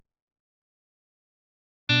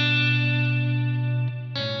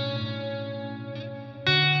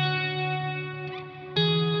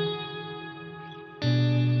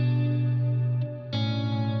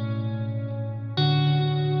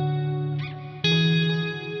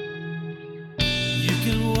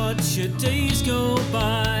watch your days go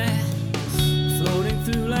by, floating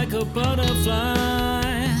through like a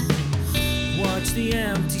butterfly. Watch the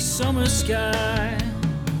empty summer sky,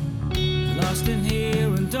 lost in here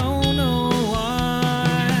and don't know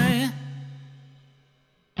why.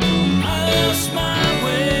 I lost my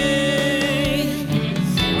way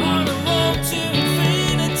on the road to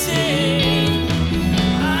infinity.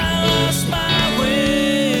 I lost my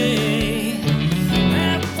way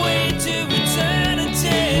halfway to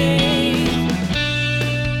eternity.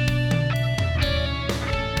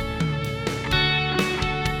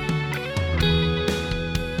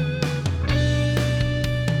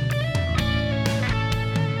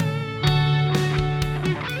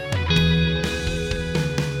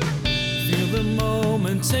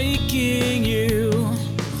 Taking you,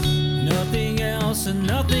 nothing else and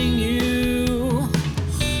nothing new,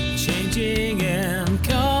 changing and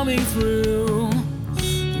coming through.